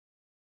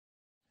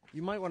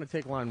You might want to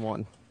take line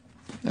 1.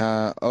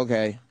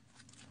 Okay.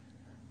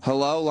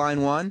 Hello,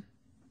 line 1?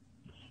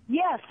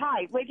 Yes,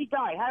 hi, Lady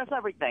Di. How's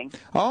everything?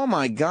 Oh,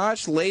 my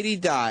gosh, Lady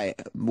Di.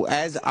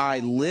 As I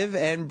live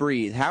and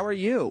breathe. How are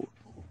you?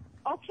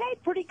 Okay,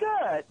 pretty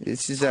good.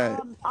 This is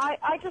I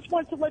just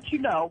want to let you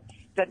know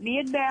that me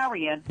and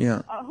Marion...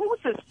 Yeah. Who was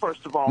this,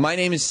 first of all? My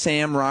name is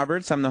Sam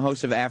Roberts. I'm the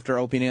host of After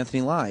Opie and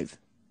Anthony Live.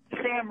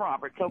 Sam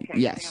Roberts, okay.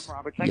 Yes. Sam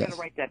Roberts. I got to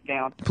write that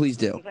down. Please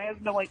do. Because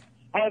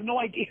I have no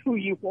idea who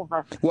you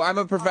are. Well, I'm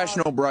a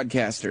professional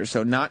broadcaster,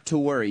 so not to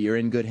worry. You're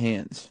in good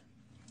hands.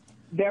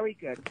 Very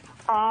good.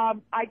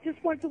 I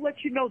just wanted to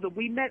let you know that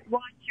we met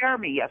Ron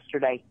Jeremy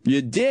yesterday.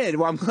 You did?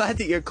 Well, I'm glad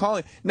that you're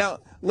calling. Now,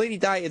 Lady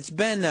Di, it's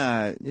been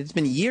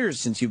years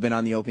since you've been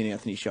on the Opie and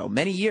Anthony show.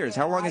 Many years.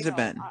 Yeah, how long has it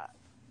been?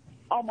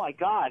 Oh, my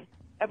God.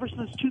 Ever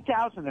since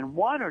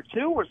 2001 or 2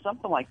 or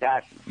something like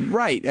that.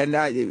 Right.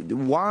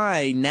 And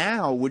why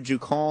now would you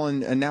call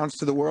and announce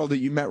to the world that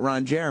you met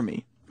Ron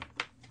Jeremy?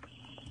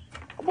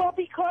 Well,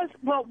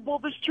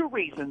 there's 2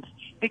 reasons.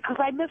 Because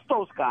I miss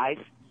those guys.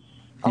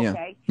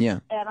 Okay. Yeah.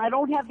 And I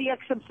don't have the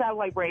XM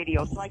satellite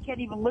radio, so I can't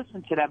even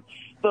listen to them.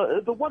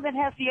 The one that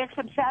has the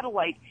XM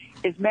satellite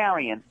is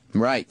Marion.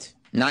 Right.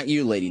 Not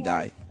you, Lady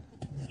Di.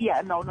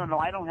 Yeah, no,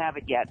 I don't have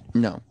it yet.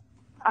 No.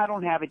 I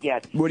don't have it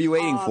yet. What are you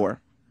waiting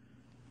for?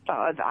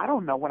 I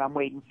don't know what I'm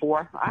waiting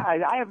for.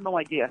 I have no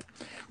idea.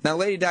 Now,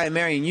 Lady Di and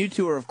Marion, you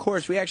two are, of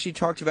course, we actually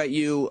talked about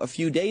you a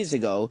few days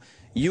ago.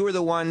 You were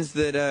the ones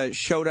that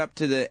showed up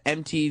to the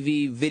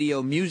MTV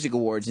Video Music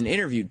Awards and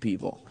interviewed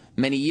people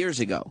many years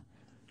ago.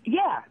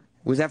 Yeah.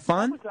 Was that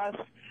fun? That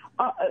was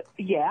us.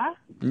 Yeah.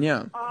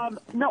 Yeah.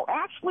 No,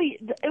 actually,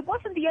 it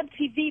wasn't the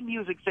MTV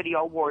Music Video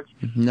Awards.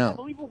 No. I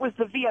believe it was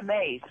the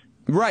VMAs.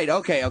 Right,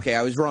 okay,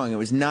 I was wrong. It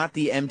was not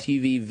the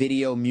MTV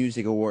Video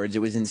Music Awards. It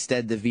was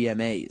instead the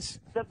VMAs.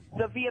 The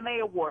VMA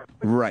Award.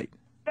 Right.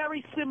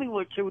 Very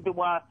similar to the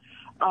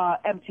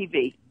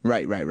MTV.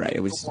 Right.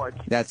 It was. Awards.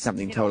 That's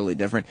something totally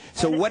different.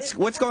 So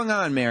what's going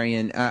on,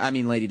 Marion?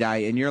 Lady Di,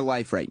 in your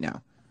life right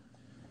now?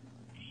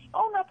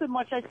 Oh, nothing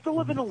much. I still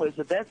live in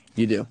Elizabeth.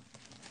 You do?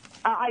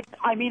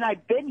 I mean,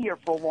 I've been here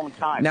for a long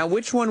time. Now,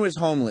 which one was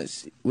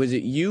homeless? Was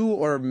it you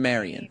or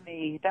Marion?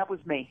 Me. That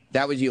was me.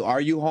 That was you. Are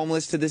you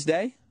homeless to this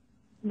day?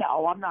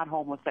 No, I'm not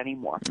homeless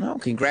anymore. Oh,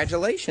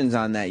 congratulations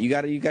on that. You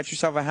got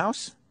yourself a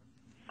house?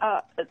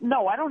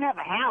 No, I don't have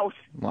a house.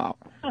 Wow.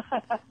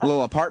 A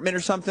little apartment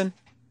or something?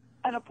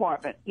 An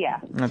apartment, yeah.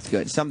 That's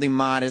good. Something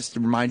modest to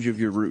remind you of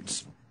your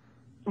roots.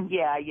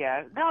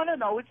 Yeah.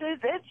 No.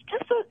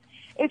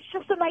 It's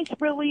just a nice,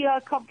 really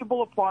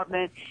comfortable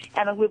apartment,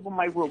 and I live with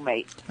my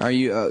roommate. Are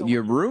you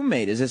your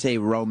roommate? Is this a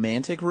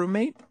romantic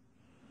roommate?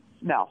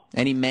 No.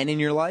 Any men in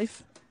your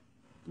life?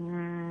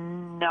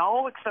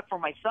 No, except for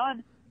my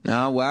son.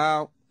 Oh,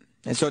 wow.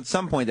 And so at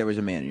some point there was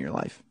a man in your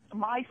life.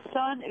 My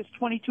son is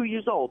 22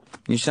 years old.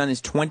 Your son is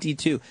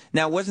 22.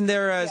 Now, wasn't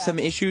there some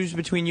issues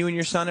between you and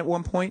your son at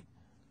one point?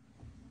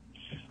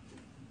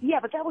 Yeah,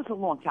 but that was a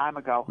long time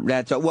ago.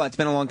 Well, it's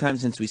been a long time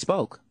since we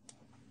spoke.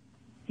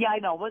 Yeah, I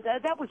know. But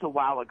that was a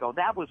while ago.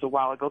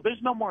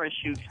 There's no more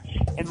issues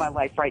in my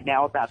life right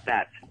now about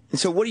that.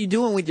 So what are you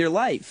doing with your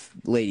life,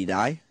 Lady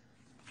Di?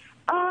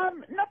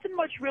 Nothing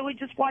much, really.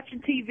 Just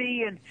watching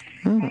TV and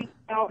hanging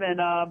out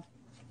and...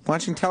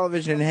 Watching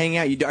television and hanging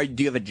out.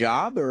 Do you have a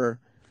job, or...?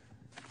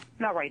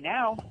 Not right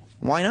now.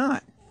 Why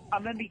not?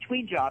 I'm in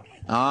between jobs.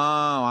 Oh,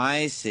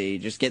 I see.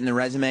 Just getting the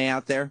resume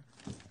out there?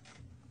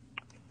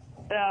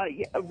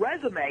 Yeah, a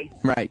resume?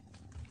 Right.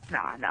 No,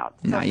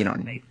 you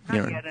don't.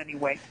 Not yet,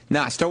 anyway.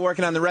 Nah, still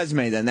working on the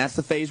resume, then. That's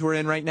the phase we're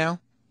in right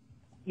now?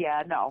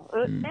 Yeah, no.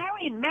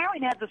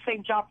 Marion had the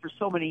same job for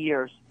so many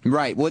years.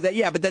 Right. Well,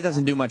 but that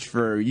doesn't do much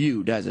for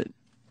you, does it?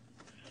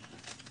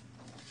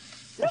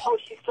 No,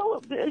 she's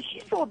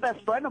still a best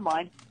friend of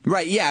mine.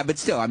 Right, yeah, but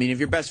still, I mean, if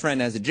your best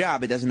friend has a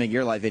job, it doesn't make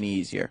your life any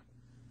easier.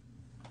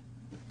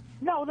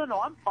 No,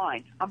 I'm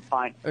fine.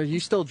 Are you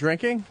still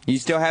drinking? You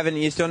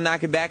still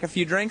knocking back a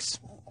few drinks?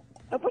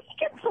 What are you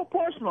getting so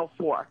personal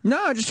for?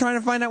 No, just trying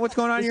to find out what's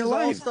going on in your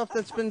life. All stuff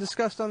that's been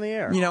discussed on the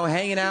air. You know,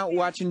 hanging out,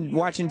 watching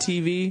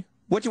TV.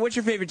 What's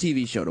your favorite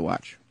TV show to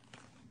watch?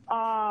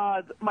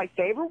 My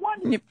favorite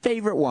one? Your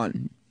favorite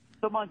one?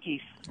 The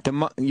Monkees.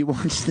 You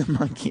watch the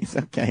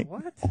Monkees, okay?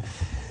 What?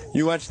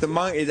 You watch the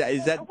Monkees?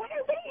 Is that? What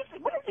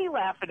is he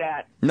laughing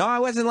at? No, I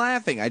wasn't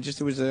laughing.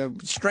 It was a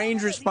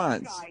strange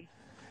response.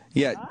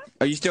 Yeah. Huh?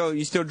 Are you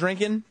still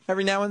drinking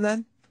every now and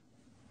then?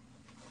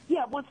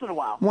 Yeah, once in a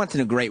while. Once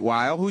in a great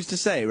while. Who's to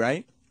say,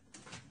 right?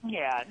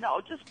 Yeah,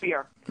 no, just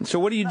beer. So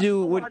what do you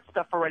do? Not hard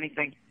stuff or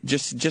anything.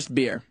 Just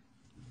beer.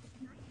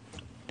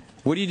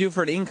 What do you do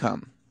for an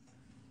income?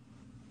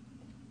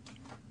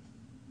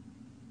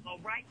 Well,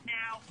 right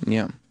now.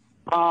 Yeah.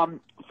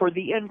 For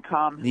the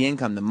income. The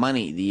income, the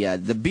money,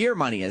 the beer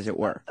money, as it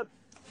were.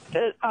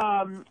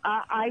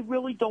 I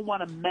really don't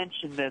want to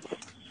mention this.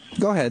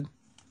 Go ahead.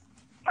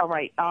 All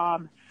right.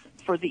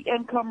 For the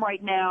income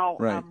right now,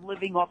 Right. I'm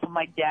living off of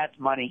my dad's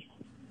money.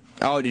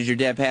 Oh, did your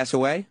dad pass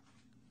away?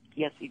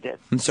 Yes, he did.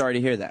 I'm sorry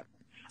to hear that.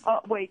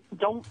 Wait,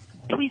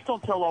 please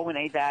don't tell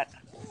O&A that.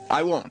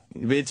 I won't.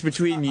 It's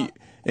between you.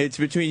 It's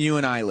between you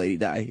and I, Lady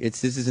Di.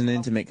 This is an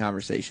intimate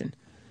conversation.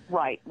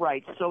 Right.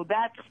 So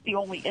that's the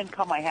only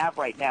income I have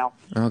right now.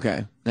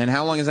 Okay. And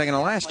how long is that going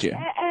to last you?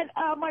 And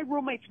my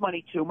roommate's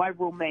money, too. My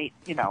roommate,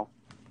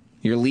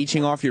 You're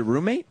leeching off your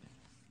roommate?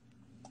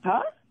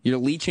 Huh? You're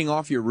leeching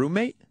off your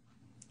roommate?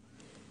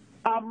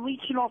 I'm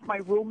leeching off my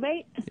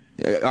roommate?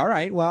 All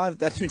right. Well, if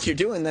that's what you're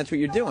doing, that's what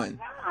you're doing.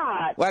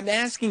 God. Well, I'm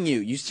asking you.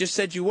 You just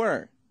said you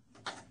were.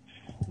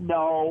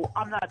 No,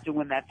 I'm not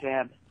doing that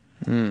to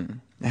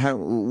him. How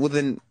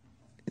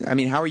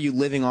are you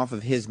living off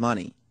of his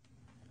money?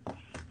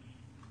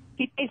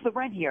 He pays the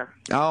rent here.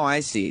 Oh, I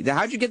see.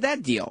 How'd you get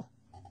that deal?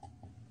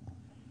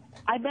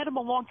 I met him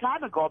a long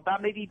time ago,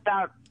 about,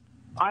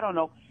 I don't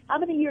know. How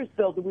many years,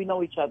 Bill, do we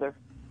know each other?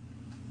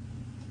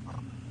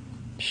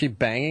 She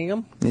banging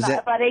him?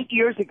 About 8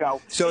 years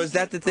ago. So is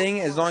that the thing?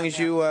 As long as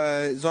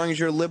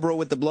you're liberal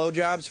with the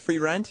blowjobs, free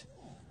rent?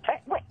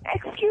 Wait,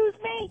 excuse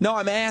me? No,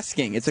 I'm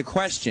asking. It's a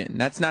question.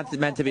 That's not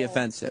meant to be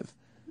offensive.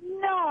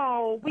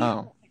 No,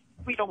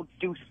 we don't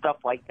do stuff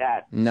like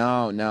that.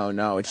 No.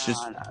 It's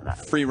just No.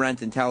 free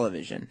rent and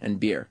television and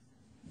beer.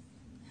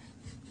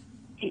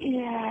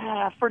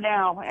 Yeah, for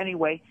now,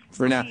 anyway.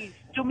 Please,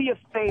 do me a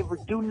favor.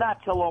 Do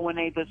not tell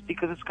O&A this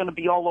because it's going to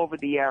be all over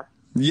the air.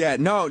 Yeah,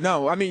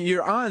 no. I mean,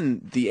 you're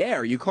on the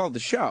air. You called the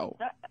show.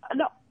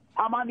 No,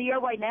 I'm on the air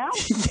right now?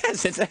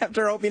 Yes, it's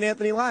After Opie and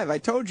Anthony Live. I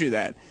told you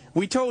that.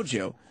 We told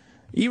you.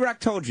 E-Rock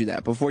told you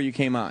that before you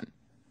came on.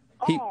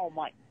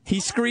 He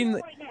screened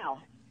right now.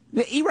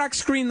 E-Rock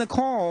screened the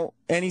call,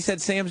 and he said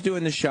Sam's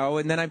doing the show,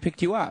 and then I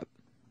picked you up.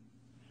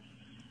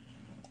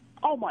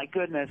 Oh, my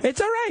goodness.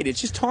 It's all right.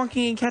 It's just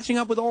talking and catching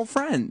up with old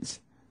friends.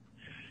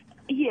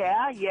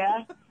 Yeah.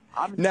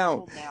 I'm Now,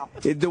 old now.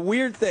 the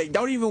weird thing,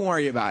 don't even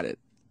worry about it,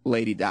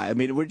 Lady Di. I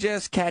mean, we're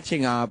just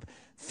catching up,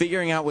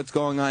 figuring out what's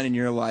going on in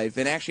your life.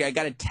 And actually, I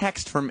got a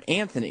text from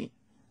Anthony,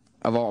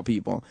 of all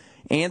people.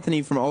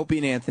 Anthony from Opie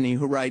and Anthony,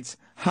 who writes,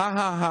 ha,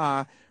 ha,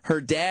 ha, her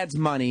dad's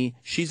money,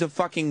 she's a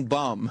fucking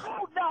bum.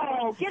 Oh,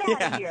 no,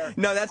 get out of here.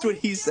 No, that's what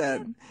he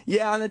said.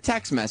 Yeah, on the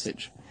text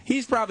message.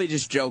 He's probably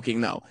just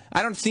joking, though.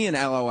 I don't see an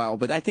LOL,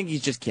 but I think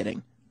he's just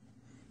kidding.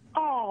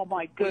 Oh,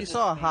 my goodness. Well, you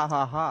saw a ha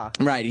ha ha.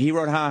 Right, he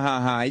wrote ha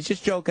ha ha. He's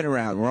just joking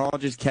around. We're all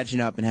just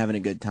catching up and having a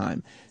good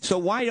time. So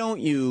why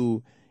don't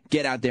you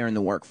get out there in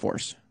the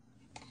workforce?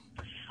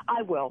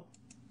 I will.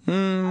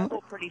 I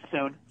will pretty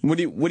soon.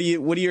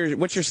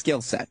 What's your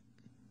skill set?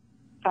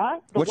 Huh?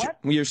 What's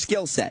your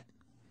skill set?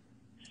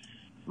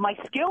 My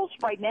skills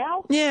right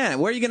now? Yeah,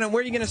 where are you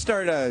gonna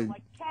start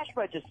Like cash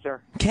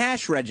register.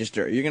 Cash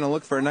register. You're gonna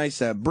look for a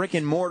nice brick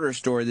and mortar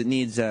store that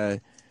needs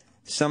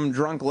some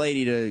drunk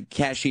lady to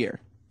cashier.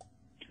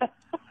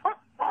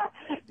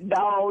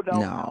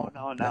 No.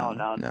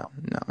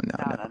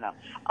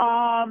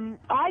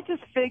 I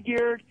just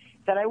figured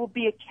that I will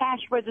be a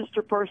cash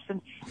register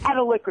person at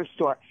a liquor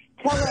store.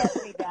 Tell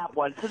Anthony that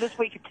one, so this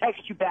way he can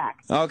text you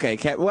back. Okay,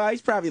 well,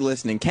 he's probably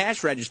listening.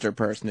 Cash register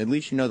person. At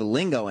least you know the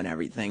lingo and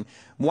everything.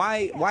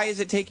 Why is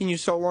it taking you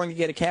so long to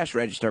get a cash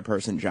register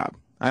person job?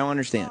 I don't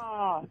understand.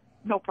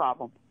 No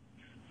problem.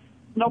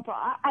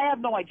 I have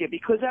no idea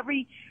because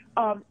every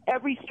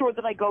store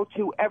that I go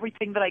to,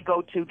 everything that I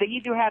go to, they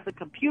either have the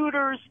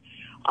computers.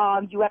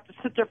 You have to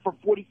sit there for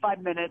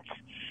 45 minutes.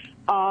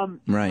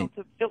 Right.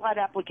 To fill out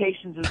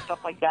applications and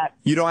stuff like that.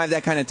 You don't have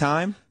that kind of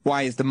time?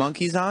 Why, is the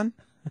Monkeys on?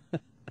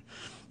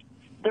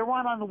 They're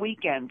on the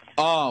weekends.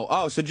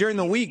 Oh, so during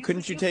the week,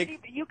 couldn't you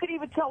take... You could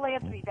even tell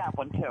Anthony that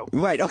one, too.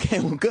 Right, okay,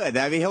 well, good.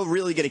 I mean, he'll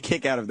really get a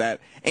kick out of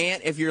that.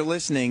 And if you're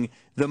listening,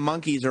 the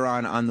Monkeys are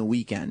on the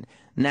weekend.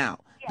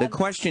 Now, the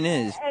question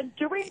is... And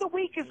during the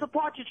week is the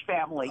Partridge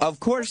Family. Of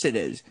course it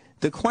is.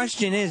 The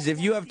question is, if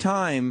you have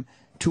time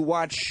to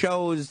watch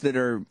shows that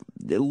are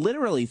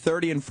literally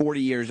 30 and 40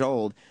 years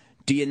old,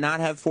 do you not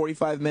have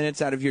 45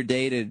 minutes out of your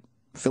day to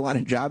fill out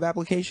a job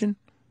application?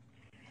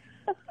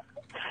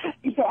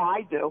 Yeah,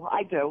 I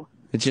do.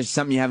 It's just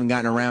something you haven't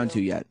gotten around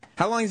to yet.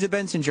 How long has it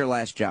been since your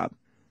last job?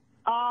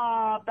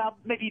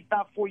 Maybe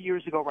about 4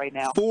 years ago right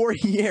now. 4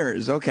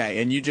 years,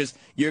 okay. And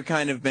you're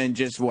kind of been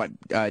just,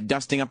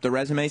 dusting up the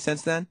resume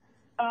since then?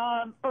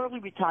 Early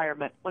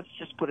retirement. Let's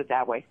just put it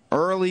that way.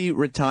 Early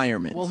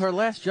retirement. Well, her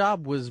last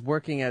job was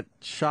working at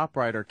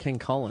ShopRite or King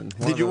Cullen.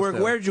 Where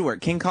did you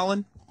work? King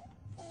Cullen?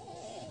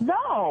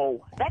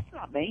 No, that's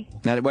not me.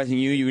 That wasn't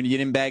you? You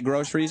didn't bag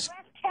groceries? My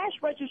last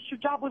cash register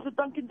job was at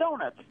Dunkin'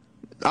 Donuts.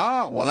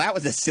 Oh, well, that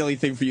was a silly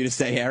thing for you to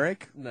say,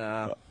 Eric.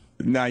 No.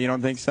 No, you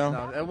don't think so?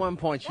 No. At one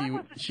point,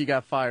 she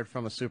got fired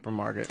from a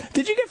supermarket.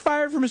 Did you get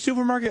fired from a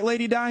supermarket,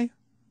 Lady Di?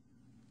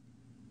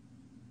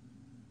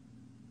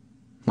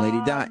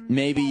 Lady Di,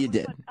 maybe you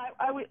did.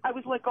 I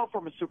was let go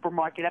from a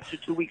supermarket after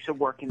 2 weeks of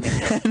working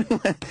there.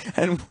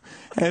 and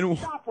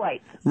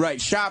ShopRite. Right,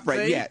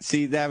 ShopRite. See? Yeah,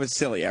 see, that was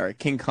silly, Eric.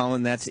 King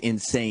Cullen, that's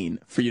insane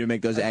for you to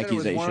make those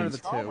accusations. One of the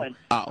two. Oh.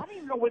 Oh. I don't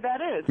even know where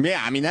that is.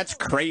 Yeah, I mean, that's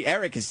crazy.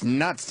 Eric is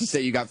nuts to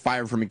say you got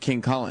fired from a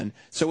King Cullen.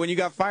 So when you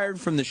got fired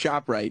from the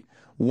ShopRite,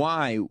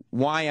 why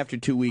after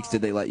 2 weeks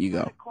did they let you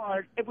go?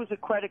 It was a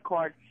credit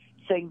card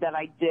saying that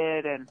I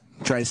did and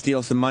try to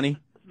steal some money?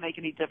 make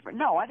any difference.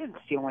 No, I didn't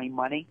steal any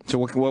money. So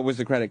what was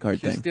the credit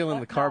card She's thing? stealing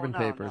the carbon No.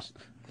 papers.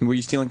 Were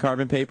you stealing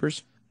carbon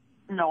papers?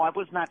 No, I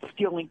was not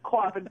stealing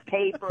carbon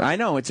paper. I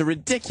know, it's a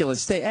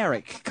ridiculous thing.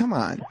 Eric, come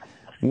on.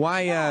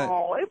 Why,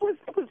 No, it was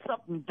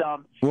something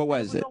dumb. What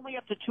was it? It was only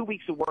after 2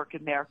 weeks of work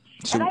in there.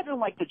 So- And I didn't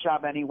like the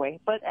job anyway.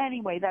 But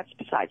anyway, that's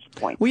besides the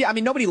point. Well, yeah, I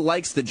mean, nobody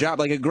likes the job.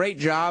 Like, a great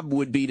job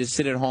would be to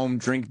sit at home,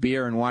 drink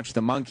beer, and watch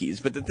the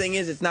monkeys. But the thing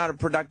is, it's not a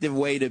productive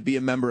way to be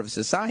a member of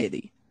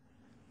society.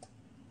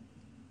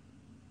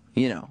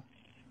 You know.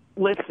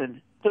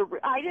 Listen,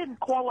 I didn't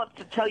call up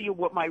to tell you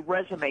what my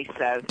resume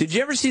says. Did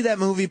you ever see that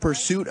movie,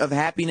 Pursuit of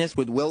Happiness,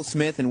 with Will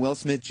Smith and Will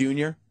Smith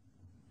Jr.?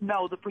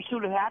 No, The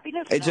Pursuit of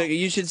Happiness? It's No.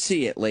 you should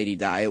see it, Lady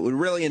Di. It would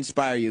really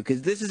inspire you,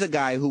 because this is a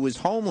guy who was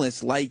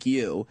homeless like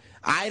you.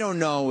 I don't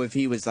know if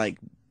he was, like,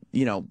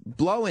 you know,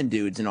 blowing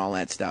dudes and all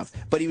that stuff,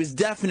 but he was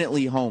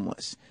definitely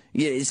homeless.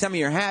 Yeah, some of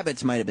your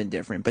habits might have been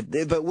different,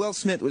 but Will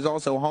Smith was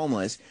also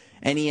homeless,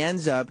 and he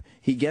ends up,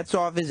 he gets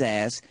off his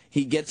ass,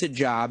 he gets a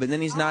job, and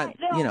then he's not,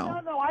 you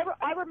know. No,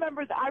 I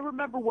remember I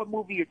remember what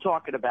movie you're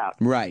talking about.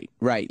 Right.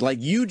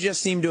 Like, you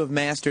just seem to have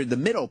mastered the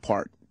middle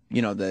part,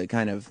 you know, the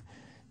kind of,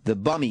 the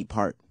bummy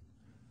part.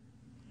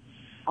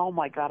 Oh,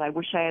 my God, I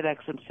wish I had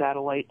XM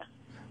Satellite.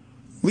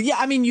 Well, yeah,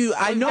 I mean,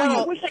 I know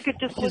I you. wish I could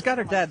just She's listen got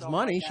her to dad's myself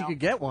money. right She now. could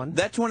get one.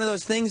 That's one of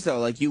those things, though.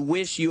 Like, you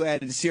wish you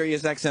had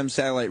Sirius XM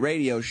satellite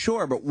radio,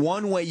 sure, but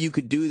one way you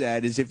could do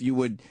that is if you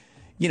would,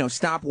 you know,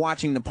 stop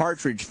watching the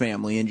Partridge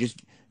Family and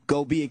just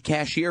go be a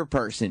cashier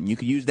person. You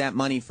could use that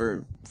money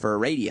for a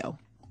radio.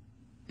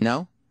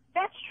 No?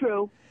 That's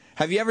true.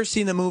 Have you ever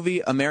seen the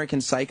movie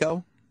American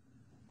Psycho?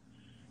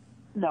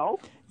 No.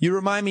 You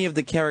remind me of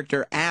the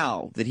character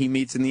Al that he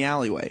meets in the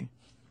alleyway.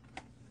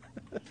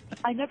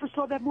 I never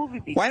saw that movie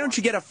before. Why don't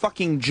you get a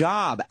fucking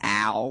job,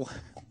 Al?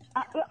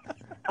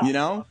 You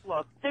know?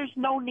 Look, there's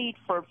no need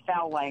for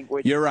foul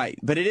language. You're right,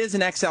 but it is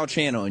an XL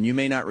channel, and you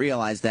may not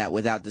realize that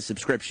without the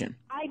subscription.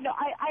 I know.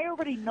 I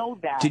already know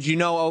that. Did you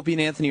know Opie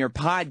and Anthony are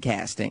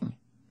podcasting?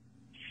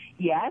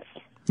 Yes.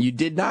 You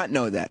did not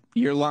know that.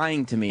 You're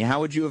lying to me.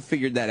 How would you have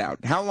figured that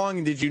out? How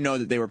long did you know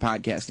that they were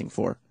podcasting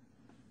for?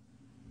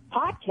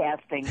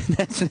 Podcasting.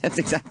 That's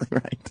exactly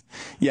right.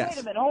 Yes.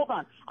 Wait a minute. Hold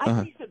on. I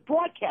thought you said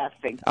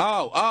broadcasting.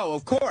 Oh,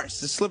 of course.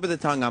 The slip of the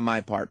tongue on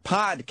my part.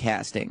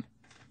 Podcasting.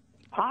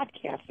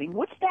 Podcasting.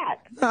 What's that?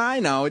 I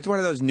know. It's one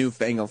of those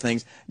newfangled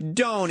things.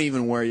 Don't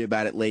even worry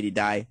about it, Lady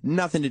Di.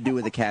 Nothing to do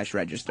with the cash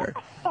register.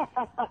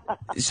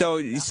 So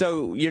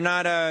you're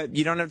not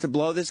you don't have to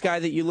blow this guy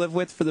that you live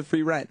with for the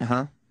free rent,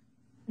 huh?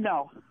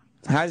 No.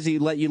 How does he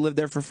let you live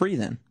there for free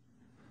then?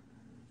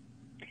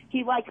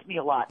 He likes me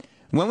a lot.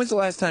 When was the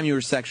last time you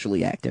were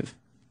sexually active?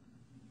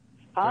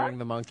 Huh? During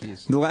the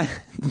monkeys.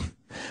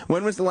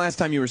 When was the last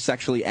time you were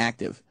sexually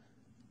active?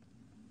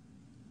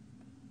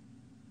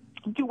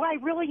 Do I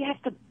really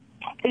have to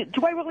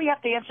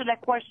answer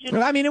that question?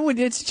 I mean,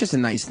 it's just a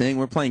nice thing.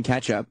 We're playing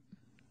catch up.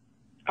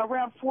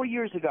 Around 4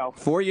 years ago.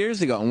 4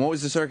 years ago. And what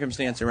was the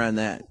circumstance around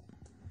that?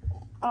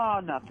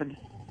 Oh, nothing.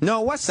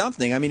 No, it was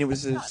something. I mean, it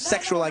was a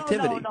sexual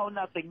activity. No,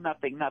 nothing.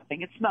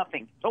 It's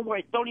nothing. Don't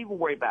worry. Don't even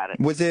worry about it.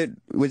 Was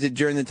it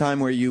during the time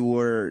where you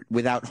were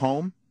without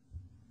home?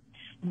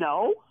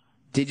 No.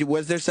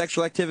 Was there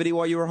sexual activity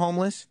while you were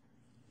homeless?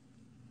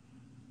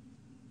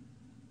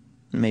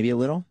 Maybe a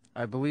little?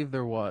 I believe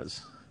there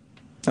was.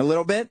 A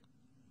little bit?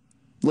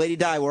 Lady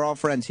Di, we're all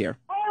friends here.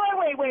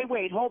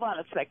 Wait. Hold on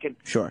a second.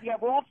 Sure. Yeah,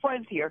 we're all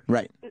friends here.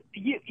 Right.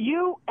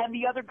 You and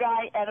the other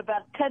guy and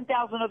about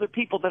 10,000 other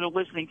people that are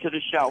listening to the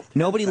show.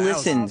 Nobody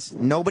listens.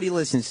 Nobody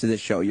listens to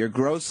this show. You're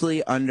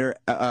grossly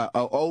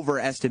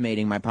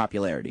overestimating my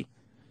popularity.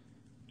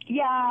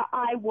 Yeah,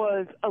 I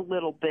was a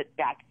little bit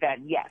back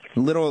then, yes.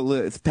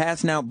 It's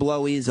passing out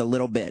blowies a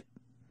little bit.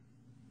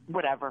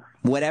 Whatever.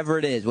 Whatever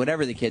it is,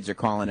 whatever the kids are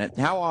calling it.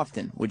 How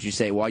often, would you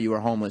say, while you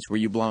were homeless, were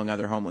you blowing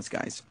other homeless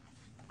guys?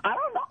 I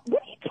don't know.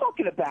 What are you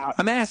talking about?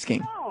 I'm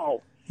asking.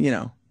 No. You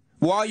know,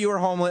 while you were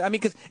homeless. I mean,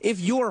 because if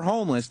you're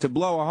homeless, to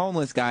blow a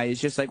homeless guy is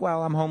just like,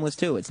 well, I'm homeless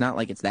too. It's not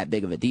like it's that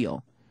big of a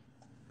deal.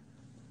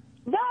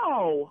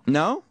 No.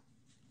 No?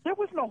 There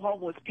was no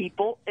homeless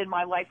people in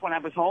my life when I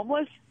was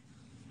homeless.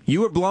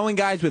 You were blowing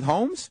guys with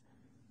homes?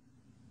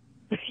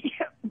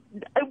 Yeah,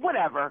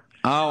 whatever.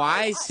 Oh,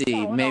 I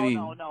see. Maybe,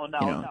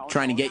 No,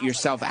 trying to get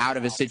yourself out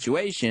of a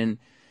situation,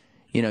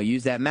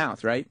 use that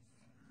mouth, right?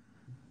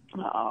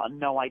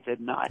 No, I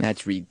did not.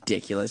 That's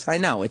ridiculous. I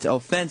know. It's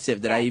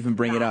offensive that I even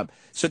bring it up.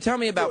 So tell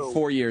me about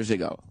 4 years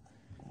ago.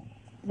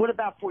 What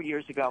about 4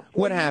 years ago?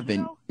 What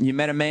happened? You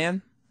met a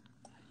man?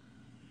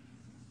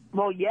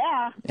 Well,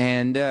 yeah.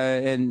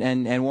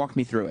 And walk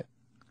me through it.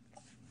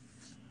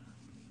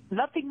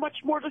 Nothing much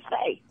more to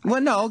say.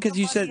 Well, no, because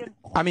you said,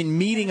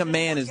 meeting a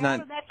man is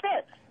not... That's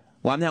it.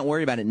 Well, I'm not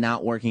worried about it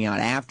not working out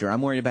after.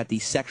 I'm worried about the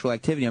sexual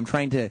activity. I'm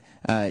trying to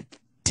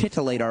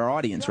titillate our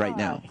audience right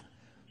now.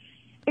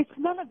 It's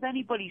none of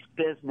anybody's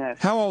business.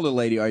 How old a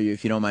lady are you,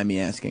 if you don't mind me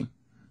asking?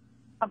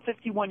 I'm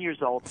 51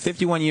 years old.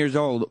 51 years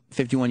old,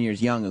 51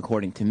 years young,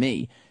 according to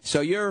me.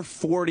 So you're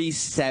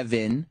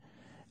 47.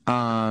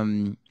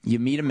 You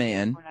meet a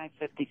man. 49,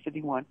 50,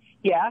 51.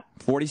 Yeah.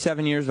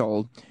 47 years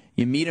old.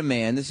 You meet a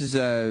man. This is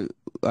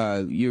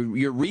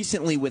you're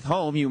recently with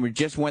home. You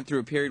just went through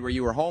a period where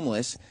you were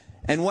homeless.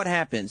 And what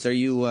happens? Are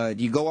you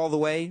do you go all the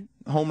way?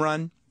 Home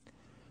run?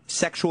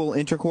 Sexual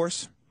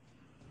intercourse?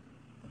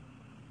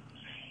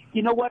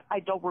 You know what? I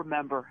don't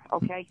remember,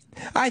 okay?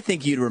 I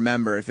think you'd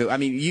remember if it, I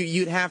mean,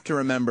 you'd have to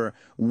remember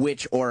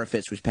which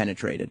orifice was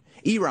penetrated.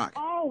 E-Rock.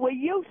 Oh, will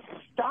you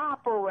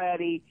stop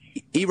already?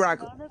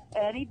 E-Rock. None of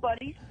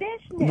anybody's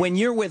business. When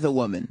you're with a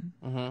woman,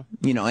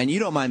 you know, and you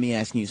don't mind me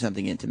asking you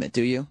something intimate,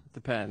 do you?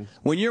 Depends.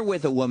 When you're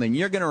with a woman,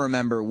 you're going to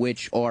remember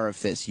which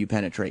orifice you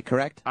penetrate,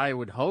 correct? I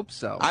would hope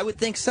so. I would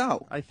think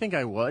so. I think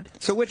I would.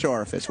 So which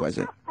orifice was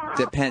it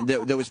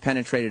that was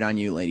penetrated on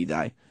you, Lady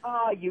Di?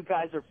 Oh, you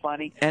guys are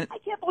funny. And I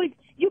can't believe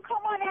you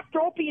come on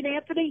after Opie and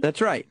Anthony. that's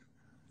right.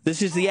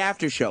 This is the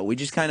after show. We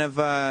just kind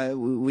of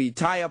we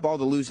tie up all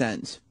the loose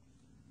ends.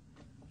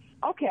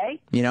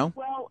 Okay. You know?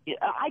 Well,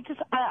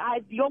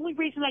 the only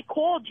reason I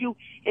called you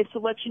is to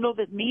let you know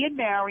that me and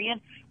Marion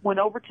went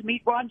over to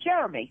meet Ron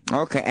Jeremy.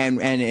 Okay,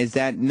 and is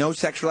that no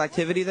sexual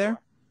activity there?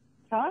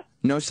 Huh?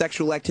 No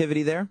sexual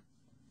activity there?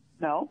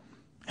 No.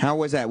 How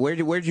was that?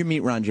 Where'd you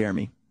meet Ron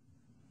Jeremy?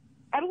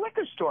 At a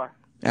liquor store.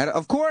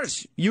 Of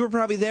course, you were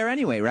probably there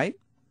anyway, right?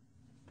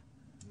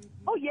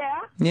 Oh, yeah?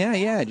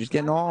 Yeah, just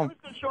getting I all was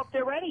going to show up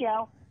there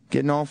anyhow.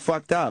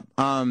 fucked up.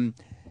 I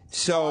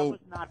So was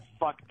not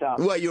fucked up.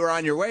 well, you were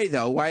on your way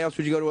though. Why else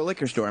would you go to a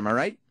liquor store? Am I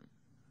right?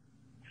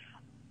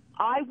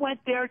 I went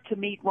there to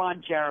meet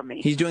Ron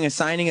Jeremy. He's doing a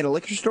signing at a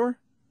liquor store.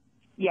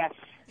 Yes.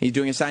 He's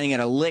doing a signing at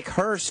a lick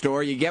her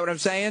store. You get what I'm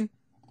saying?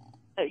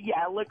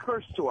 Yeah, a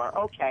liquor store.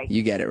 Okay.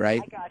 You get it,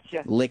 right? I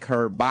gotcha. Lick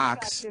her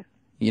box. Gotcha.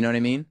 You know what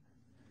I mean?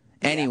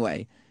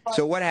 Anyway,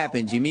 so what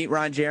happens? You meet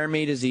Ron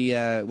Jeremy. Does he?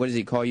 What does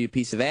he call you? A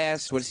piece of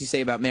ass? What does he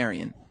say about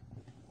Marion?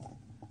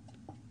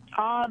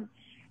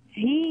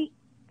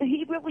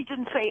 He really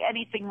didn't say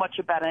anything much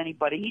about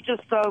anybody. He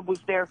just was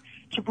there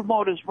to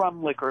promote his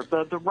rum liquor.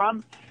 The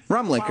rum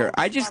liquor.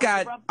 I just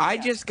got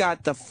yeah.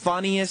 the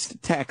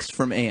funniest text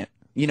from Anthony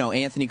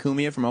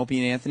Cumia from Opie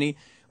and Anthony.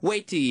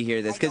 Wait till you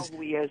hear this, I know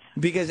who he is.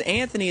 because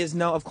Anthony is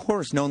of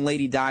course, known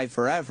Lady Di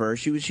forever.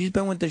 She's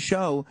been with the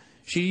show.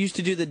 She used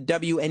to do the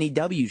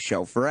WNEW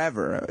show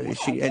forever.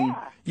 And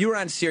you were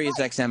on Sirius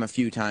XM a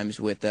few times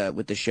with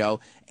the show.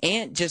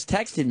 Ant just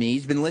texted me.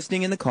 He's been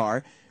listening in the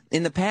car.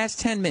 In the past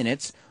 10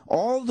 minutes,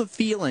 all the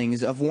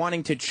feelings of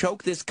wanting to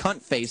choke this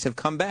cunt face have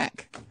come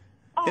back.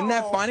 Isn't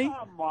that funny?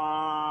 Come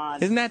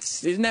on. Isn't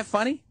that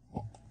funny?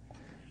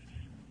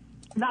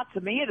 Not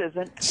to me, it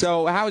isn't.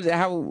 So how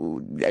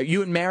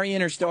you and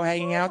Marion are still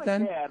hanging out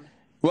then? Him?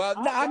 Well,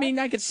 no, I mean,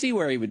 I could see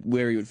where he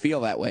would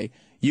feel that way.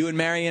 You and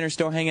Marion are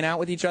still hanging out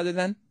with each other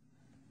then?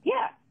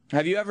 Yeah.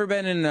 Have you ever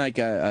been in like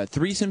a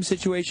threesome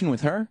situation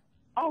with her?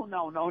 Oh,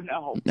 no.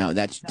 No,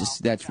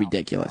 that's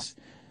ridiculous.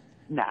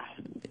 Nah.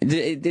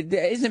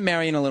 Isn't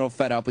Marion a little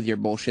fed up with your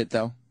bullshit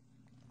though?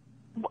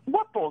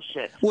 What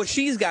bullshit? Well,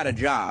 she's got a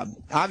job.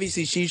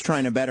 Obviously, she's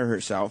trying to better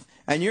herself,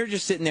 and you're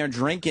just sitting there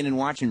drinking and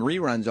watching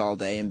reruns all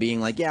day and being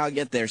like, "Yeah, I'll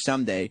get there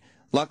someday."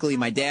 Luckily,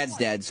 my dad's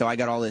dead, so I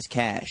got all this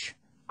cash.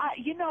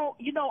 You know,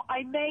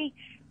 I may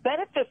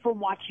benefit from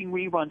watching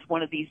reruns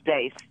one of these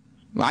days.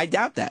 Well, I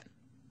doubt that.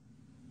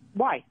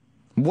 Why?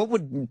 What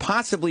would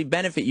possibly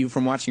benefit you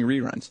from watching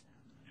reruns?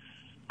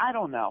 I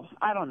don't know.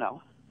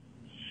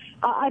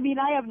 I mean,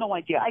 I have no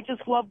idea. I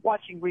just love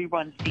watching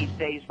reruns these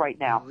days right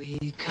now.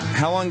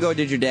 How long ago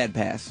did your dad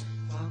pass?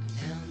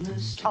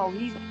 Oh,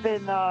 he's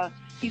been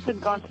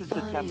gone since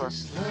September.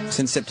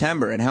 Since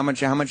September. And how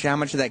much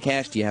of that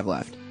cash do you have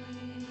left?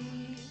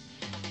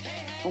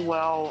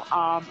 Well,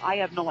 I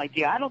have no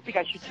idea. I don't think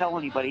I should tell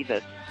anybody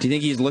this. Do you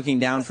think he's looking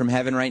down from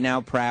heaven right now,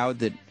 proud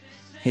that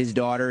his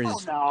daughter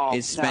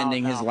is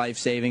spending his life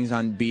savings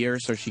on beer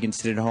so she can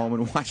sit at home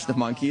and watch the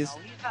monkeys?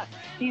 No,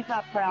 he's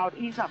not proud.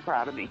 He's not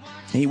proud of me.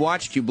 He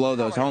watched you blow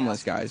those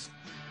homeless guys.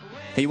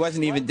 He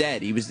wasn't even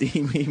dead. He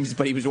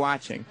was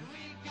watching.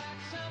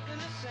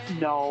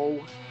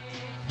 No.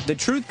 The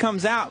truth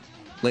comes out,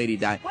 Lady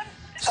Di.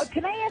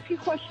 Can I ask you a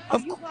question? Are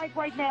you live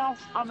right now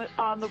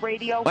on the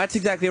radio? Well, that's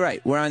exactly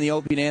right. We're on the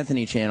Opie and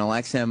Anthony channel,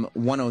 XM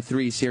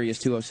 103, Sirius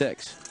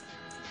 206.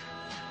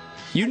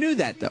 You knew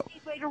that, though.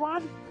 Later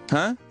on?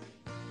 Huh?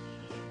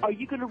 Are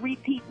you going to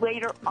repeat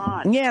later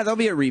on? Yeah, there'll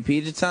be a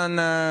repeat. It's on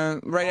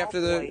right after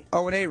the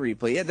O&A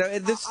replay. Yeah,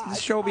 this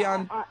show will be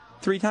on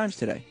 3 times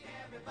today.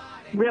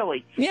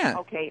 Really? Yeah.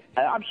 Okay.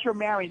 I'm sure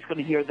Marion's going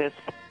to hear this.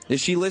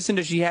 Does she listen?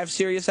 Does she have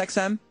Sirius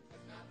XM?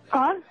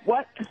 Huh?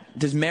 What?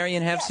 Does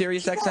Marion have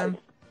Sirius XM?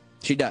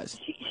 She does.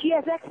 She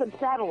has XM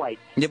satellite.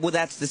 Yeah, well,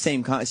 that's the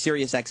same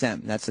Sirius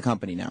XM. That's the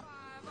company now.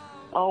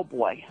 Oh,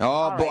 boy.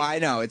 Oh, boy, right. I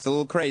know. It's a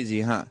little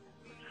crazy, huh?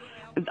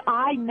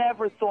 I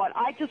never thought.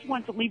 I just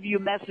wanted to leave you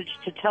a message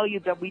to tell you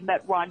that we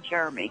met Ron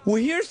Jeremy. Well,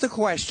 here's the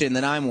question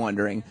that I'm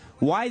wondering.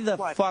 Why the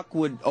fuck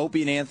would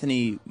Opie and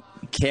Anthony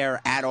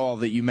care at all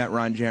that you met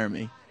Ron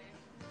Jeremy?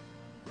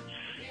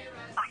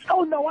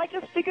 Oh, no, I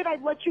just figured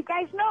I'd let you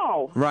guys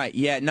know. Right,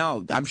 yeah,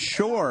 no, I'm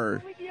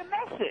sure. Leave you a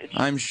message.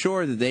 I'm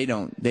sure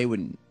that they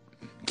wouldn't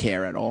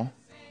care at all.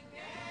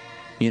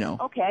 You know?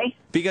 Okay.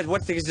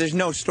 Because there's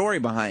no story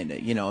behind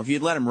it. You know, if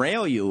you'd let him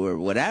rail you or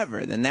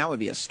whatever, then that would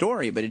be a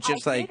story. But it's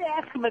just I did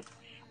ask him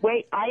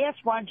I asked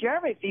Ron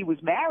Jeremy if he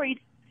was married,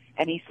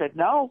 and he said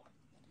no.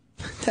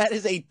 That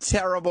is a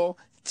terrible,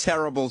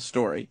 terrible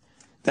story.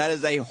 That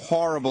is a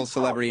horrible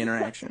celebrity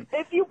interaction.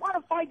 If you want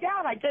to find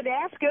out, I did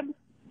ask him.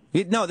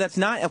 No, that's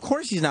not. Of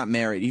course he's not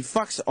married. He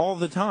fucks all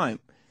the time.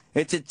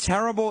 It's a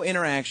terrible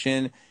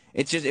interaction.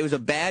 It was a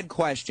bad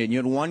question. You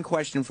had one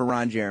question for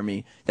Ron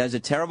Jeremy. That was a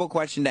terrible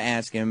question to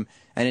ask him,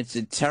 and it's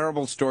a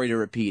terrible story to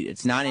repeat.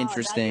 It's not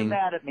interesting. Now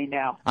you're mad at me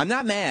now. I'm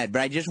not mad,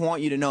 but I just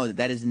want you to know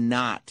that is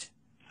not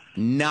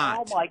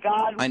oh my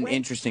God. an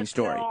interesting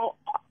story.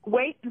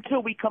 Wait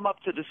until we come up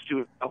to the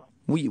studio.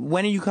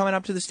 When are you coming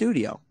up to the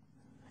studio?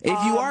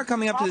 If you are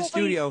coming up to the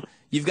studio,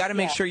 you've got to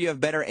make sure you have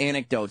better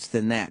anecdotes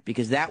than that,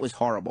 because that was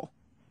horrible.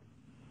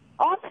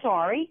 Oh, I'm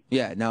sorry.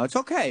 Yeah, no, it's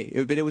okay,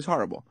 but it was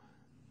horrible.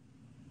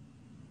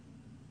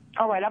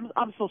 All right,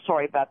 I'm so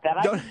sorry about that.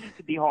 I didn't mean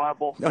to be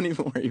horrible. Don't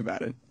even worry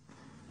about it.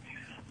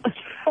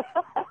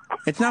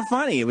 It's not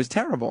funny. It was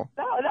terrible.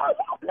 No.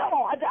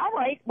 All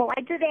right. Well,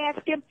 I did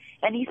ask him,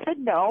 and he said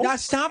no. Now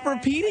stop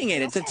repeating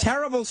it. It's a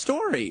terrible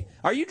story.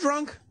 Are you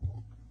drunk?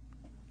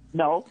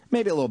 No.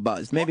 Maybe a little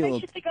buzzed. Maybe what a little.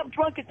 makes you think I'm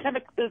drunk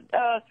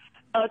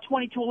at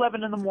 20 to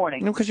 11 in the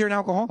morning? No, because you're an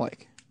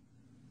alcoholic.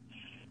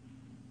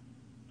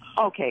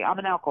 Okay, I'm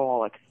an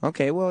alcoholic.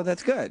 Okay, well,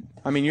 that's good.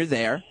 I mean, you're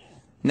there.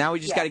 Now we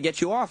just got to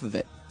get you off of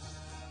it.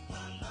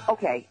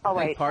 Okay, all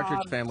right.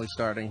 Partridge Family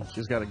starting.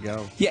 She's got to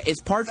go. Yeah,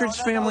 is Partridge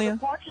Family? The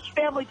Partridge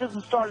Family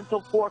doesn't start until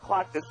 4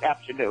 o'clock this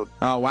afternoon.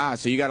 Oh, wow.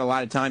 So you got a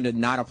lot of time to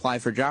not apply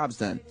for jobs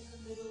then.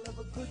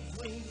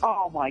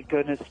 Oh, my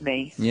goodness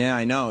me. Yeah,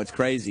 I know. It's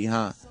crazy,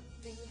 huh?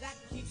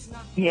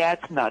 Yeah,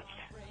 it's nuts.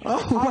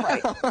 Oh, wow. All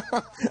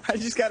right. I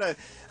just got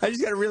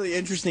a really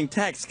interesting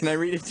text. Can I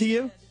read it to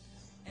you?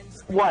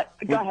 What?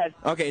 Go ahead.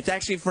 Okay, it's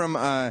actually from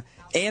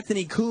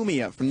Anthony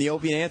Cumia from the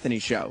Opie and Anthony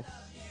Show.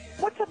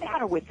 What's the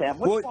matter with him?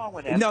 What's wrong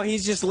with him? No,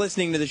 he's just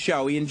listening to the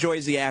show. He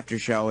enjoys the after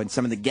show and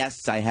some of the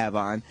guests I have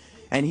on.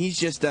 And he's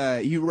just,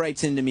 he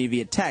writes into me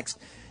via text,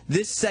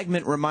 "This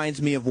segment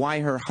reminds me of why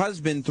her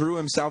husband threw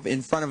himself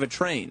in front of a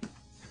train."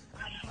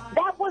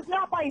 That was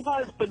not my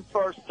husband,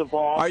 first of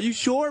all. Are you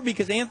sure?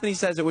 Because Anthony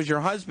says it was your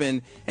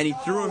husband, and he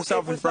threw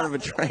himself in front of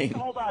a train.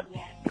 Hold on.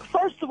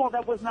 First of all,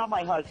 that was not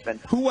my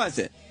husband. Who was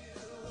it?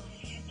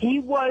 He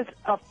was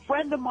a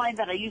friend of mine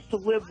that I used to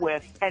live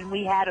with, and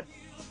we had a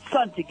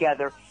son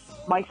together.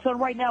 My son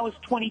right now is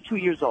 22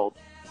 years old.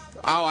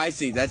 Oh, I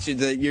see. That's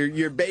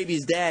your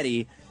baby's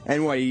daddy,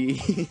 and what he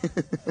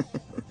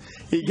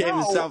gave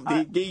himself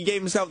he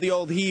gave himself the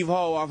old heave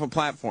ho off a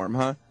platform,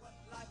 huh?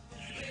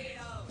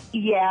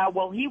 Yeah,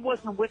 well, he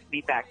wasn't with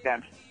me back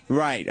then.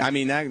 Right. I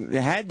mean, that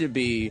had to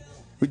be.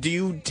 Do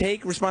you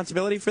take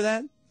responsibility for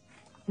that?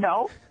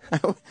 No.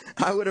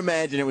 I would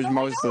imagine it was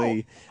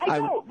mostly. I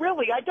don't.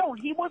 Really, I don't.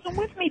 He wasn't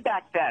with me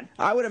back then.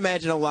 I would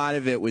imagine a lot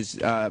of it was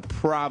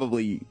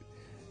probably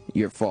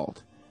your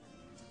fault.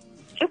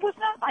 It was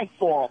not my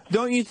fault.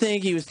 Don't you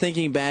think he was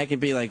thinking back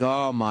and be like,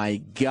 "Oh my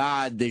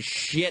God, the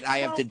shit I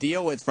have to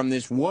deal with from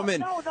this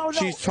woman. No.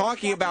 She's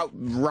talking about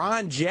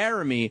Ron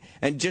Jeremy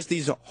and just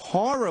these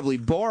horribly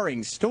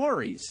boring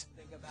stories."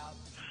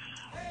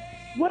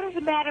 What is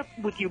the matter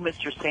with you,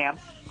 Mr. Sam?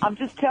 I'm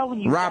just telling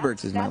you.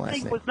 Roberts is my last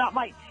name. That thing was not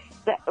my.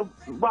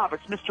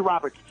 Roberts, Mr.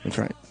 Roberts. That's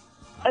right.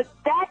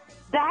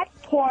 That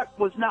part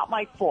was not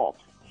my fault.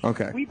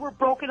 Okay. We were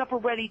broken up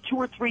already 2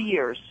 or 3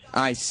 years.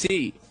 I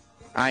see.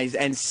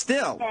 And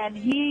still, and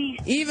he,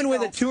 even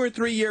with a 2 or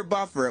 3 year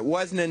buffer, it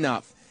wasn't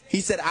enough. He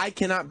said, "I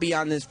cannot be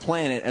on this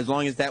planet as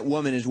long as that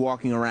woman is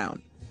walking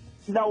around."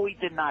 No, he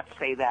did not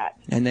say that.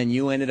 And then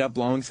you ended up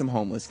blowing some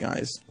homeless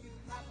guys.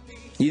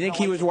 You think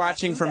he was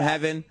watching from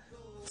heaven,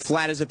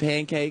 flat as a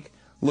pancake,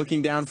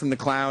 looking down from the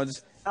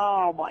clouds?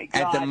 Oh, my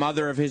God. At the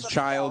mother of his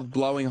child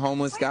blowing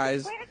homeless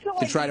guys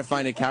to try to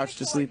find a couch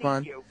to sleep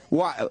on?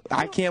 Why?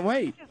 I can't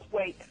wait. Just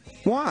wait.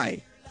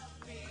 Why?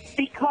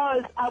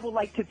 Because I would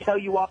like to tell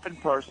you off in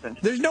person.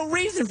 There's no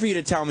reason for you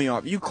to tell me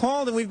off. You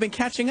called and we've been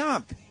catching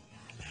up.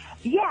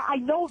 Yeah, I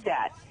know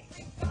that.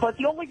 But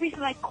the only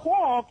reason I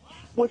called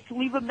was to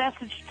leave a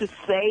message to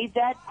say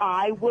that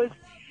I was...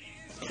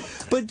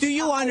 But do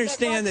you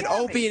understand that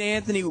Opie and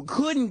Anthony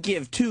couldn't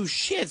give two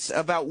shits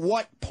about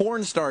what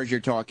porn stars you're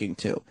talking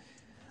to?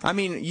 I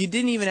mean, you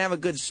didn't even have a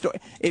good story.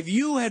 If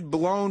you had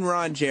blown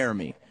Ron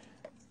Jeremy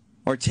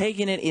or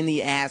taken it in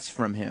the ass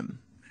from him,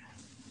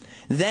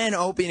 then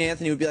Opie and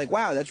Anthony would be like,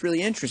 "Wow, that's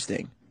really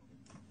interesting."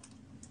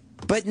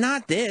 But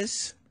not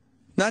this.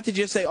 Not to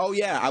just say, "Oh,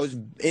 yeah, I was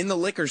in the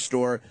liquor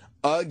store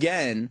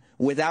again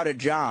without a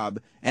job,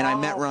 and I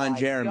met Ron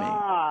Jeremy."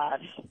 God.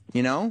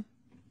 You know?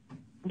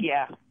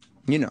 Yeah.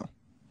 You know.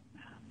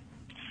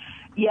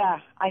 Yeah,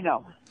 I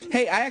know.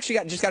 Hey, I actually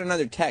just got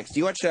another text. Do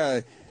you watch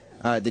the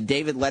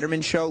David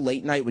Letterman show,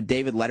 Late Night with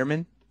David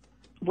Letterman?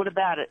 What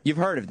about it? You've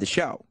heard of the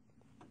show.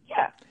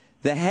 Yeah.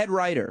 The head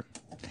writer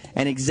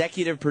and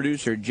executive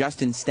producer,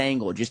 Justin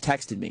Stangl, just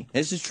texted me.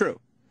 This is true.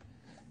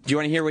 Do you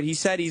want to hear what he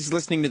said? He's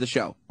listening to the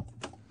show.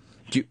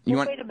 You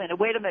want? Wait a minute.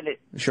 Wait a minute.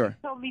 Sure. You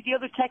telling me the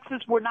other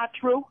texts were not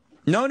true?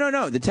 No.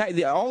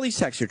 All these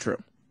texts are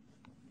true.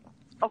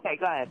 Okay,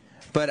 go ahead.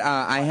 But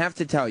I have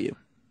to tell you,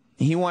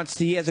 he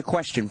has a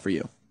question for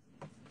you.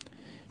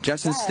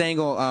 Justin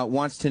Stengel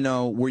wants to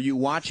know, were you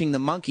watching the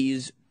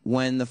monkeys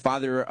when the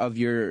father of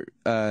your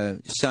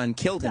son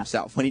killed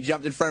himself? When he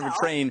jumped in front of a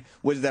train,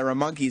 was there a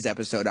monkeys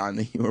episode on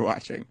that you were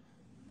watching?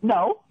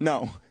 No.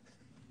 No.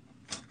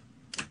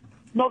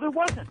 No, there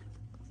wasn't.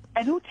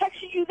 And who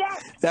texted you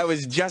that? That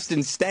was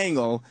Justin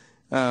Stengel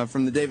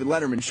from the David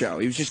Letterman show.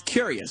 He was just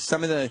curious.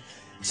 Some of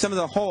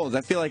the holes.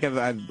 I feel like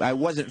I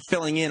wasn't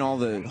filling in all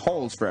the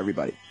holes for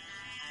everybody.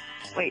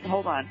 Wait,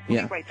 hold on.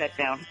 Let me write that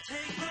down.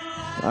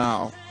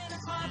 Oh.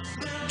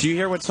 Do you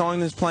hear what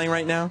song is playing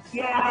right now?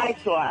 Yeah, I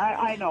saw it.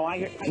 I know.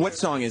 What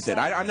song is it?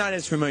 I'm not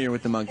as familiar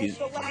with the monkeys.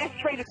 It's the last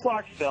train to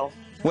Clarksville.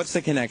 What's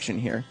the connection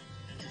here?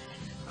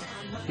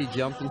 He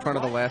jumped in front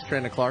of the last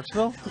train to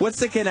Clarksville? What's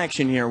the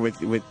connection here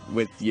with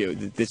you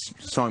that this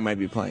song might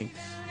be playing?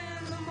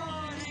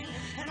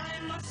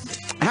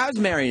 How's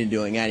Marion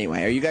doing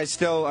anyway? Are you guys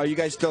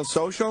still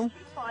social?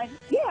 Fine.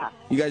 Yeah.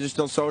 You guys are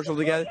still social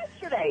together?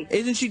 Yesterday.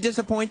 Isn't she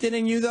disappointed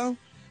in you though?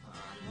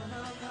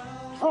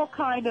 Oh,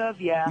 kind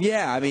of, yeah.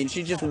 Yeah, I mean,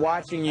 she's just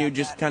watching you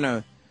just kind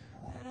of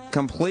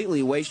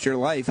completely waste your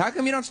life. How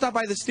come you don't stop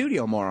by the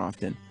studio more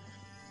often?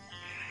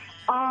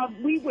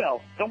 We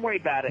will. Don't worry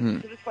about it.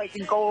 So just so I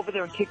can go over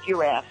there and kick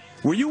your ass.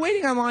 Were you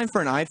waiting online for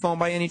an iPhone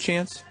by any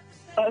chance?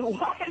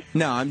 What?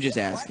 No, I'm just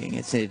asking.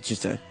 It's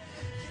just a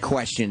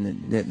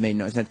question that made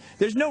no sense.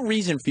 There's no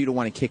reason for you to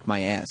want to kick my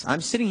ass.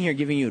 I'm sitting here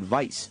giving you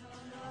advice.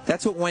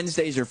 That's what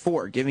Wednesdays are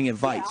for, giving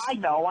advice. Yeah,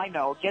 I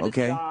know. Get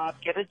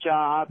a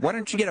job. Why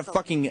don't you get a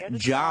fucking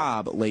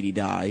job, Lady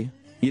Di?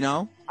 You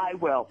know? I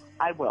will.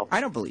 I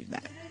don't believe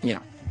that. You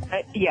know.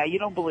 Yeah, you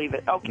don't believe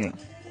it. Okay. Yeah.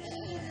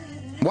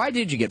 Why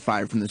did you get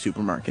fired from the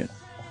supermarket?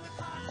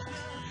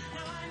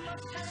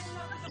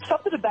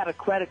 Something about a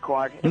credit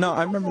card. No,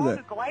 I remember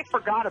that. I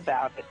forgot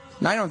about it.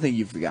 I don't think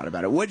you forgot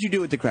about it. What did you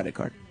do with the credit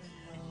card?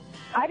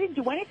 I didn't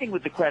do anything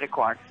with the credit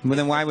card. Well,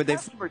 then why would they? The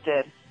customer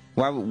did.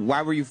 Why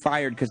were you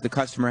fired because the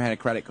customer had a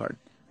credit card?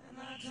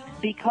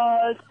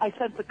 Because I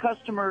sent the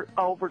customer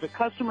over to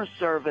customer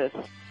service,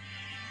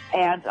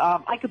 and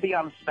I could be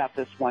honest about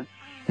this one.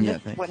 And Yeah,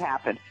 this thanks. is what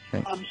happened.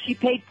 Thanks. She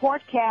paid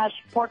part cash,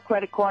 part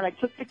credit card. I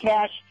took the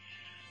cash,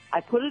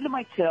 I put it in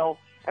my till,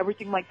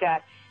 everything like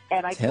that,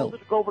 and I told her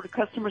to go over to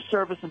customer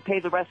service and pay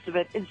the rest of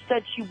it.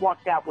 Instead, she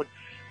walked out with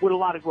a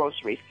lot of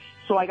groceries.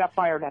 So I got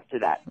fired after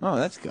that. Oh,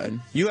 that's good.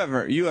 Do you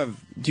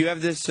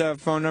have this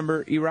phone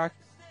number, E-Rock?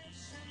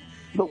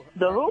 The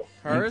who?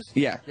 Hers?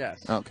 Yeah.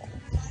 Yes. Okay.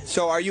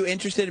 So are you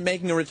interested in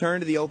making a return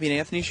to the Opie and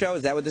Anthony show?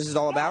 Is that what this is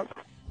all about?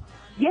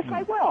 Yes,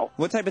 I will.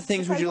 What type of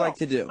things would you like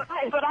to do?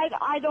 But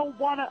I don't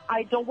want to.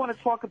 I don't want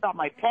to talk about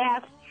my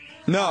past.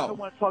 No. I don't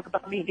want to talk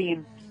about me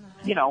being,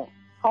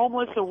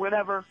 homeless or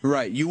whatever.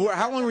 Right.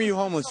 How long were you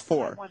homeless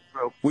for?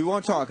 We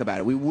won't talk about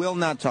it. We will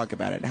not talk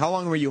about it. How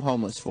long were you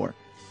homeless for?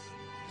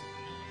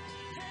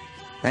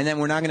 And then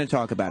we're not going to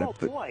talk about it.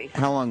 But Boy.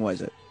 how long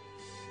was it?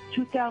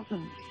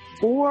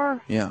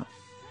 2004. Yeah.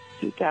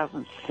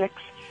 2006.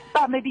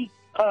 About maybe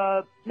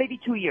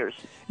 2 years.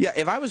 Yeah.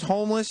 If I was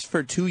homeless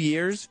for 2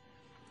 years,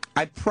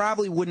 I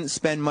probably wouldn't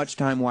spend much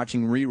time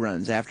watching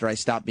reruns after I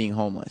stopped being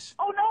homeless.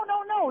 Oh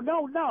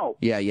no.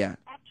 Yeah.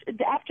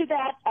 After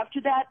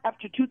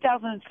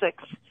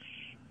 2006,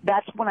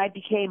 that's when I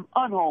became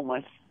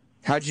unhomeless.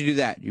 How'd you do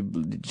that? You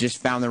just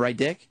found the right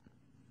dick?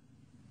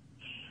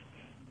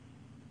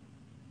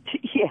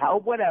 Yeah,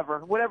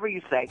 whatever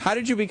you say. How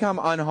did you become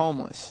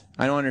unhomeless?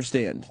 I don't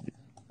understand.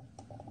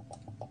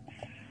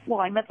 Well,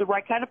 I met the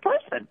right kind of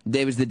person.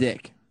 Dave was the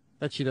dick.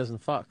 That she doesn't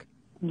fuck.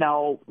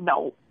 No.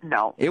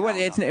 It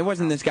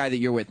wasn't this guy that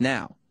you're with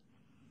now.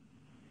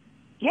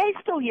 Yeah, he's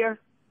still here.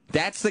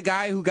 That's the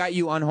guy who got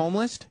you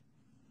unhomeless?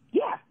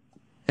 Yeah.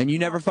 And you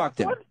never fucked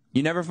him?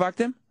 You never fucked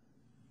him?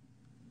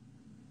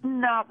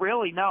 Not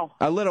really, no.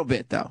 A little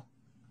bit, though.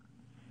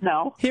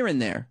 No. Here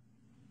and there.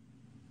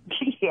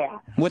 Yeah.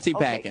 What's he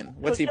packing?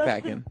 What's he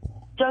packing?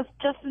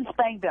 Justin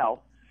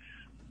Spangdell.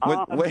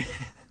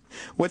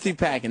 What's he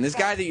packing? This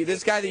guy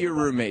that you're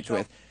roommates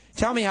with.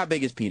 Tell me how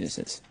big his penis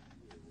is.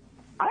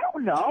 I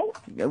don't know.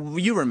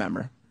 You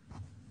remember.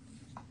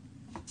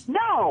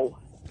 No.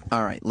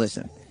 All right,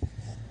 listen.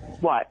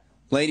 What?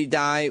 Lady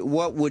Di,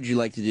 what would you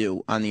like to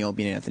do on the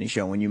Opie and Anthony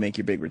show when you make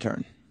your big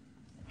return?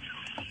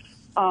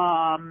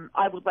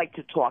 I would like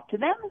to talk to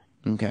them.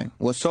 Okay.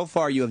 Well, so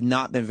far you have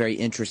not been very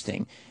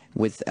interesting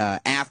with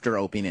after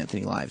Opie and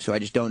Anthony Live, so I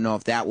just don't know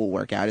if that will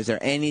work out. Is there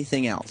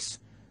anything else?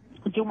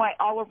 Do my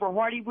Oliver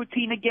Hardy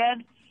routine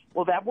again.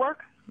 Will that work?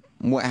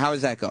 How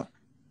does that go?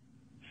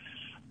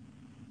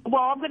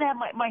 Well, I'm going to have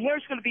my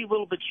hair's going to be a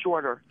little bit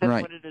shorter than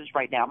what it is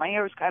right now. My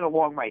hair is kind of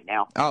long right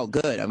now. Oh,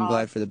 good. I'm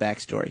glad for the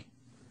backstory.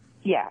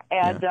 Yeah,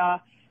 and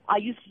I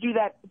used to do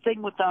that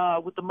thing with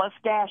the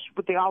mustache,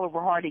 with the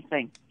Oliver Hardy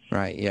thing.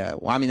 Right. Yeah.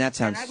 Well, I mean that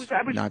sounds I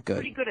was not good.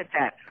 pretty good at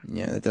that.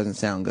 Yeah, that doesn't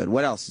sound good.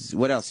 What else?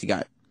 What else you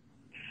got?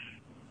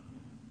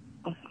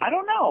 I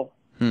don't know.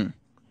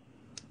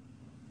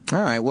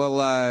 All right.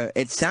 Well,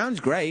 it sounds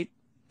great.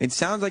 It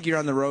sounds like you're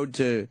on the road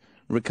to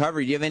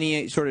recovery. Do you have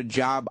any sort of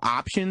job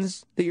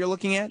options that you're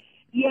looking at?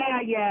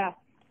 Yeah.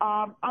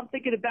 I'm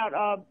thinking about,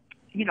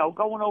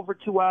 going over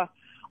to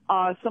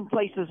some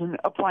places and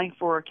applying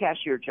for a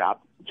cashier job,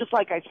 just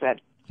like I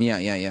said.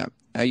 Yeah.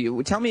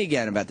 Tell me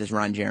again about this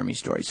Ron Jeremy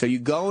story. So you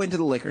go into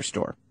the liquor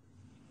store.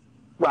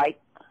 Right.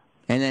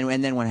 And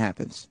then what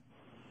happens?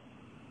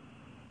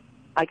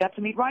 I got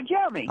to meet Ron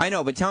Jeremy. I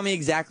know, but tell me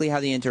exactly how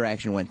the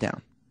interaction went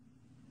down.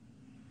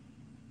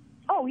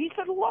 Oh, he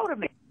said hello to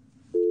me.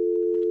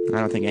 I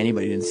don't think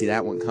anybody didn't see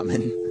that one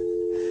coming.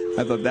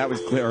 I thought that was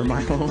clear a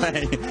mile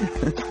away.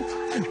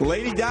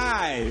 Lady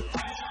Di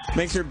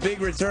makes her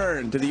big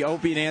return to the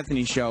Opie and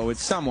Anthony show.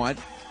 It's somewhat,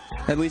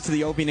 at least to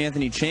the Opie and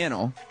Anthony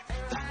channel.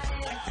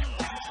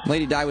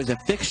 Lady Di was a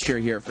fixture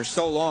here for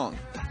so long.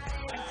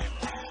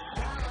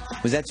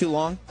 Was that too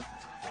long?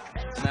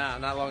 Nah,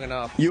 not long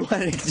enough. You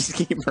wanted to just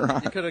keep her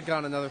on. You could have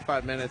gone another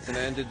 5 minutes and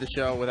ended the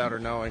show without her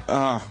knowing.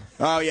 Oh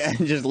yeah,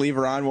 and just leave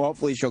her on. Well,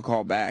 hopefully she'll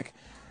call back.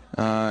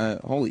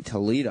 Holy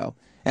Toledo.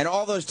 And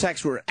all those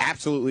texts were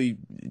absolutely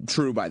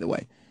true, by the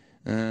way.